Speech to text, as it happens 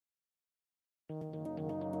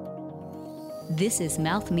This is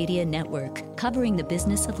Mouth Media Network, covering the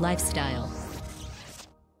business of lifestyle.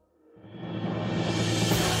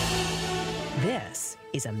 This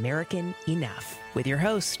is American Enough with your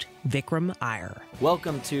host, Vikram Iyer.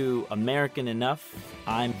 Welcome to American Enough.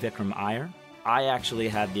 I'm Vikram Iyer. I actually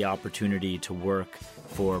had the opportunity to work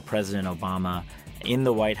for President Obama in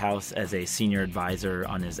the White House as a senior advisor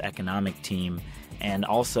on his economic team, and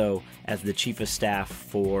also as the chief of staff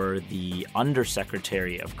for the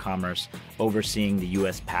Undersecretary of Commerce overseeing the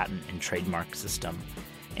U.S. patent and trademark system.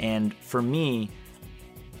 And for me,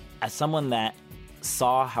 as someone that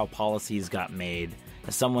saw how policies got made,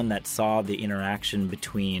 as someone that saw the interaction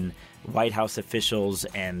between White House officials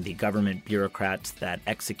and the government bureaucrats that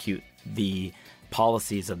execute the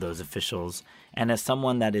policies of those officials, and as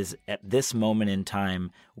someone that is at this moment in time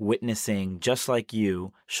witnessing, just like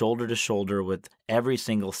you, shoulder to shoulder with every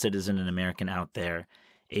single citizen and American out there,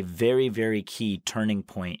 a very, very key turning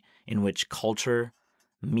point in which culture,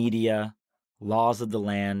 media, laws of the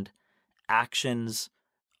land, actions,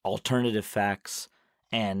 alternative facts,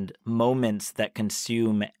 and moments that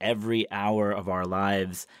consume every hour of our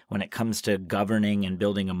lives when it comes to governing and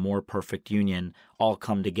building a more perfect union all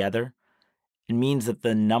come together. It means that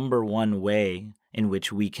the number one way in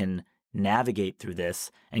which we can navigate through this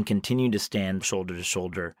and continue to stand shoulder to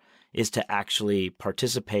shoulder is to actually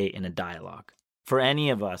participate in a dialogue. For any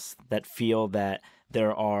of us that feel that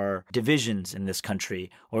there are divisions in this country,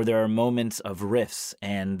 or there are moments of rifts,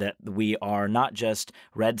 and that we are not just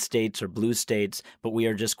red states or blue states, but we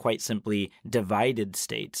are just quite simply divided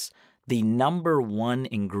states, the number one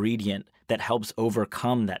ingredient that helps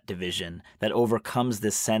overcome that division, that overcomes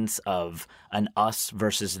this sense of an us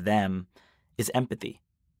versus them, is empathy.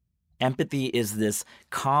 Empathy is this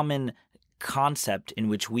common concept in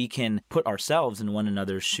which we can put ourselves in one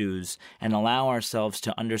another's shoes and allow ourselves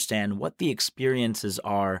to understand what the experiences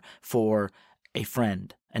are for a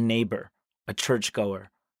friend, a neighbor, a churchgoer,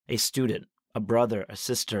 a student, a brother, a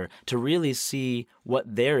sister, to really see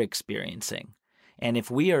what they're experiencing. And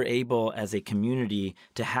if we are able as a community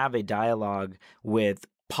to have a dialogue with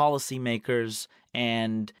policymakers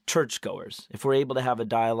and churchgoers, if we're able to have a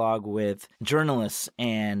dialogue with journalists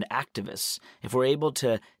and activists, if we're able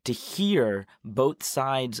to hear both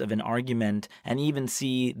sides of an argument and even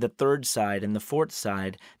see the third side and the fourth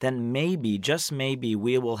side, then maybe, just maybe,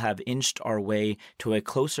 we will have inched our way to a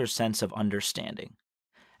closer sense of understanding.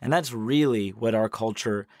 And that's really what our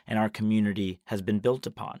culture and our community has been built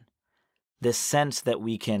upon. This sense that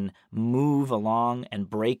we can move along and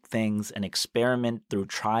break things and experiment through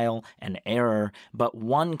trial and error, but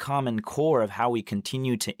one common core of how we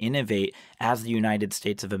continue to innovate as the United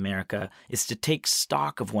States of America is to take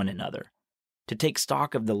stock of one another, to take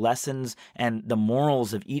stock of the lessons and the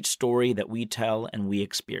morals of each story that we tell and we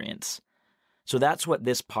experience. So that's what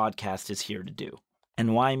this podcast is here to do.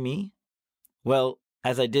 And why me? Well,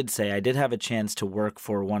 as I did say, I did have a chance to work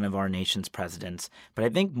for one of our nation's presidents, but I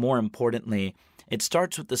think more importantly, it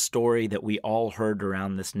starts with the story that we all heard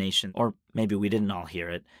around this nation, or maybe we didn't all hear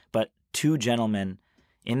it, but two gentlemen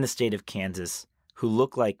in the state of Kansas who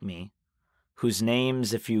look like me, whose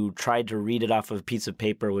names, if you tried to read it off of a piece of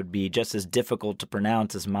paper, would be just as difficult to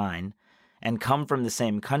pronounce as mine, and come from the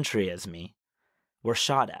same country as me, were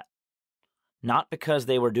shot at. Not because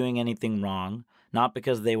they were doing anything wrong, not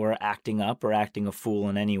because they were acting up or acting a fool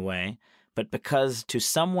in any way, but because to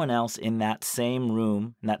someone else in that same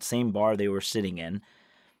room, in that same bar they were sitting in,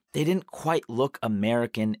 they didn't quite look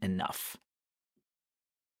American enough.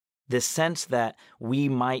 This sense that we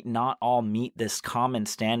might not all meet this common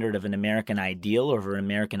standard of an American ideal or of an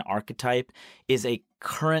American archetype is a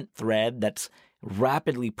current thread that's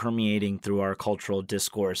rapidly permeating through our cultural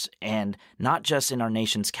discourse, and not just in our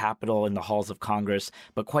nation's capital, in the halls of Congress,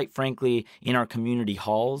 but quite frankly, in our community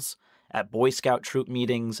halls, at Boy Scout troop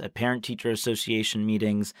meetings, at Parent-Teacher Association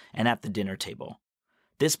meetings, and at the dinner table.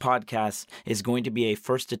 This podcast is going to be a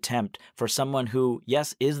first attempt for someone who,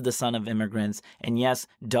 yes, is the son of immigrants, and yes,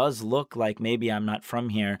 does look like maybe I'm not from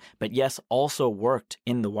here, but yes, also worked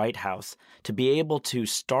in the White House, to be able to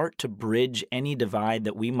start to bridge any divide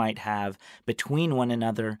that we might have between one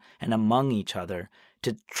another and among each other,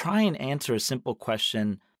 to try and answer a simple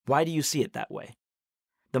question: why do you see it that way?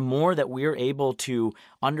 The more that we're able to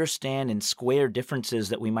understand and square differences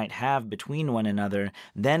that we might have between one another,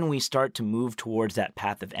 then we start to move towards that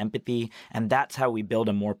path of empathy, and that's how we build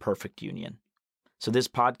a more perfect union. So this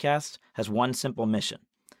podcast has one simple mission.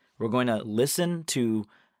 We're going to listen to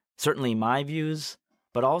certainly my views,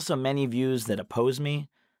 but also many views that oppose me,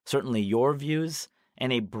 certainly your views,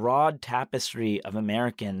 and a broad tapestry of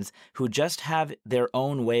Americans who just have their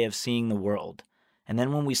own way of seeing the world. And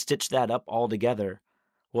then when we stitch that up all together,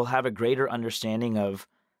 we'll have a greater understanding of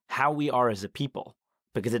how we are as a people,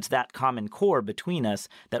 because it's that common core between us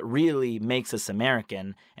that really makes us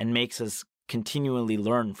American and makes us continually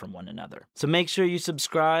learn from one another. So make sure you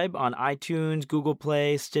subscribe on iTunes, Google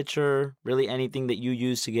Play, Stitcher, really anything that you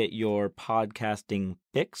use to get your podcasting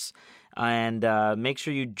fix. And make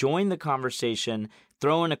sure you join the conversation,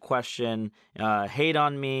 throw in a question, hate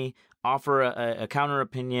on me, offer a counter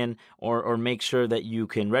opinion, or make sure that you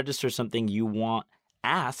can register something you want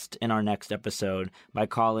asked in our next episode by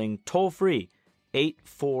calling toll-free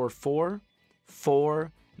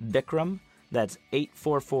 844-4-VIKRAM. That's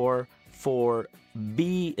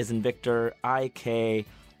 844-4-B as in Victor, IKRUM.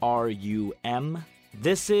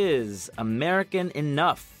 This is American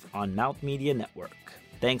Enough on Mouth Media Network.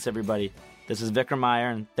 Thanks, everybody. This is Vikram Iyer,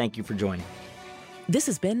 and thank you for joining. This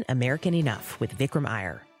has been American Enough with Vikram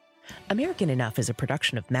Iyer. American Enough is a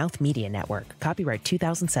production of Mouth Media Network, copyright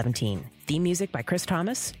 2017. Theme music by Chris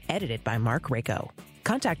Thomas, edited by Mark Rako.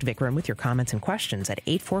 Contact Vikram with your comments and questions at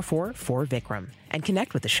 844-4-VIKRAM and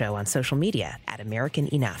connect with the show on social media at American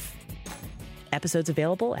Enough. Episodes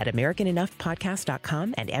available at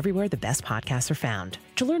AmericanEnoughPodcast.com and everywhere the best podcasts are found.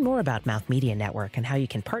 To learn more about Mouth Media Network and how you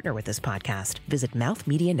can partner with this podcast, visit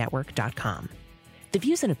mouthmedianetwork.com. The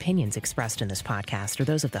views and opinions expressed in this podcast are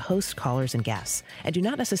those of the host, callers, and guests, and do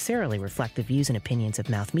not necessarily reflect the views and opinions of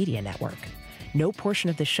Mouth Media Network. No portion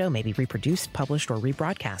of this show may be reproduced, published, or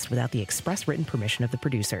rebroadcast without the express written permission of the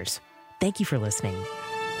producers. Thank you for listening.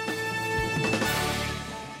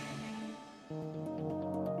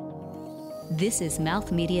 This is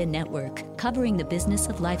Mouth Media Network, covering the business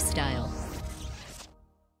of lifestyle.